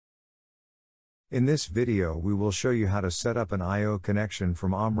In this video we will show you how to set up an I/O connection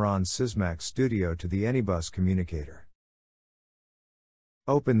from Omrons Sysmac Studio to the Anybus communicator.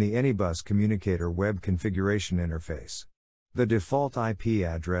 Open the Anybus communicator web configuration interface. The default IP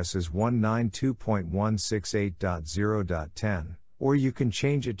address is 192.168.0.10, or you can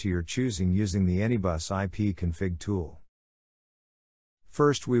change it to your choosing using the Anybus IP config tool.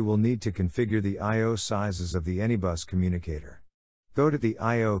 First we will need to configure the I/O sizes of the Anybus communicator. Go to the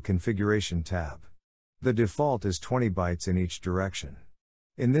I/O configuration tab. The default is 20 bytes in each direction.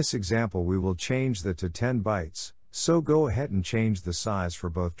 In this example we will change that to 10 bytes, so go ahead and change the size for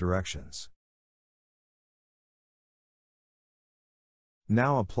both directions.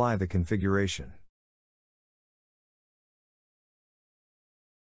 Now apply the configuration.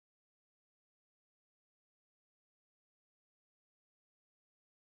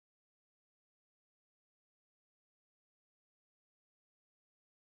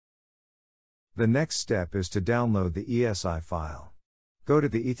 The next step is to download the ESI file. Go to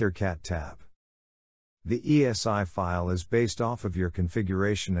the EtherCAT tab. The ESI file is based off of your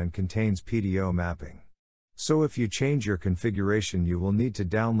configuration and contains PDO mapping. So if you change your configuration you will need to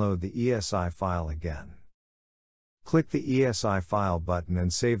download the ESI file again. Click the ESI file button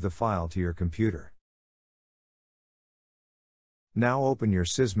and save the file to your computer. Now open your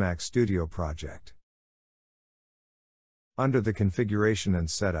Sysmac Studio project. Under the Configuration and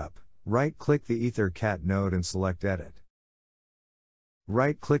Setup, right-click the EtherCAT node and select Edit.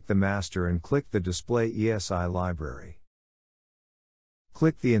 Right-click the master and click the Display ESI library.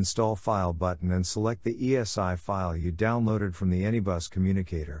 Click the Install File button and select the ESI file you downloaded from the Anybus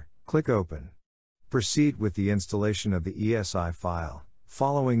communicator, click Open. Proceed with the installation of the ESI file,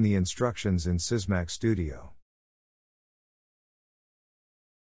 following the instructions in Sysmac Studio.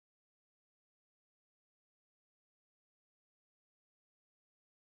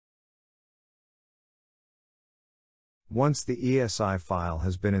 Once the ESI file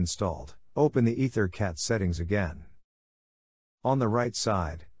has been installed, open the EtherCAT settings again. On the right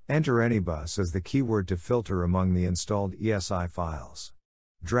side, enter Anybus as the keyword to filter among the installed ESI files.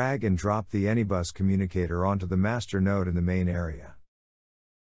 Drag and drop the Anybus communicator onto the master node in the main area.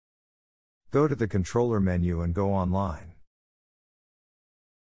 Go to the controller menu and go online.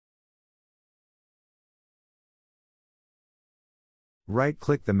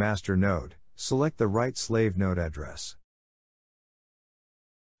 Right-click the master node, select the right slave node address.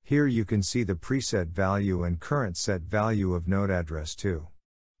 Here you can see the preset value and current set value of node address 2.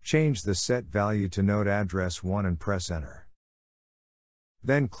 Change the set value to node address 1 and press enter.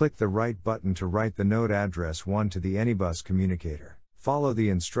 Then click the right button to write the node address 1 to the Anybus communicator. Follow the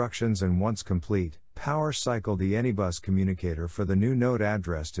instructions and once complete, power cycle the Anybus communicator for the new node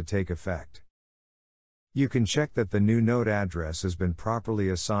address to take effect. You can check that the new node address has been properly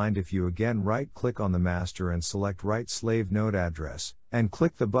assigned if you again right-click on the master and select Right Slave Node Address, and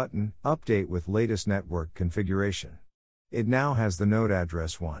click the button, Update with latest network configuration. It now has the node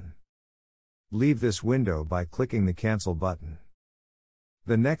address 1. Leave this window by clicking the Cancel button.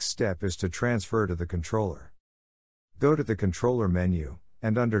 The next step is to transfer to the controller. Go to the controller menu,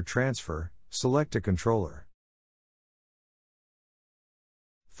 and under Transfer, select a controller.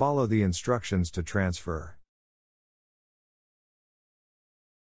 Follow the instructions to transfer.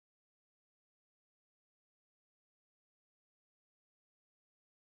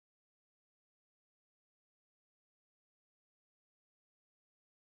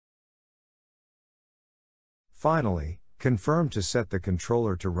 Finally, confirm to set the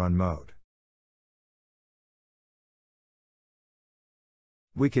controller to run mode.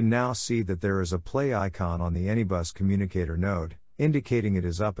 We can now see that there is a play icon on the Anybus communicator node, indicating it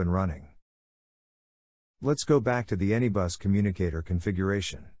is up and running. Let's go back to the Anybus communicator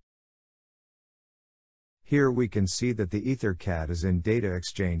configuration. Here we can see that the EtherCAT is in data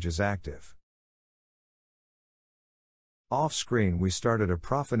exchange is active. Off screen we started a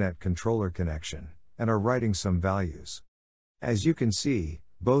Profinet controller connection, and are writing some values. As you can see,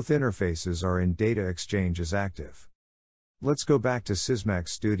 both interfaces are in data exchange is active. Let's go back to Sysmac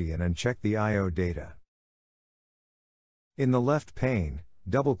Studio and check the I/O data. In the left pane,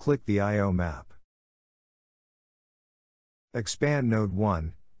 double-click the I/O map. Expand Node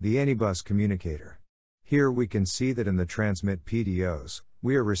 1, the Anybus communicator. Here we can see that in the transmit PDOs,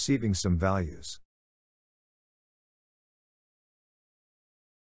 we are receiving some values.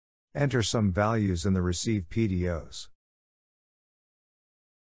 Enter some values in the receive PDOs.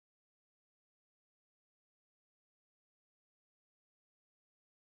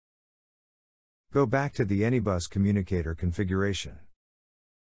 Go back to the Anybus communicator configuration.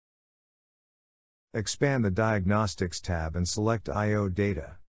 Expand the Diagnostics tab and select I/O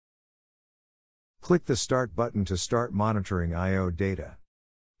data. Click the Start button to start monitoring I/O data.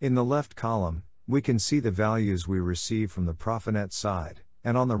 In the left column, we can see the values we receive from the Profinet side,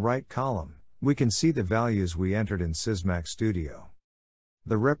 and on the right column, we can see the values we entered in Sysmac Studio.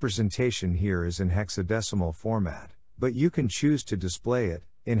 The representation here is in hexadecimal format, but you can choose to display it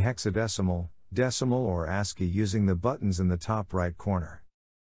in hexadecimal, decimal or ASCII using the buttons in the top right corner.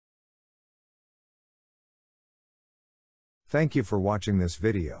 Thank you for watching this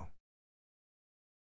video.